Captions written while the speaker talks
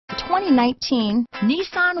2019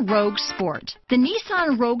 Nissan Rogue Sport. The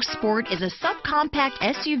Nissan Rogue Sport is a subcompact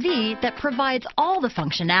SUV that provides all the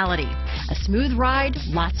functionality. A smooth ride,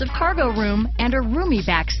 lots of cargo room, and a roomy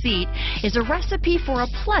back seat is a recipe for a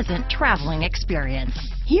pleasant traveling experience.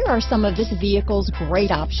 Here are some of this vehicle's great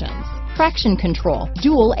options: traction control,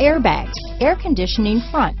 dual airbags, air conditioning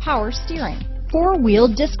front, power steering, four-wheel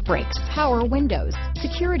disc brakes, power windows,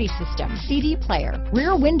 security system, CD player,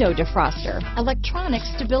 rear window defroster, electronic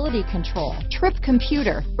stability control, trip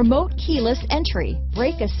computer, remote keyless entry,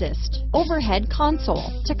 brake assist, overhead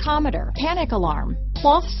console, tachometer, panic alarm,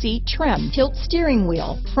 cloth seat trim, tilt steering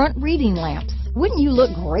wheel, front reading lamps. Wouldn't you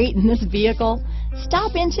look great in this vehicle?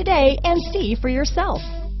 Stop in today and see for yourself.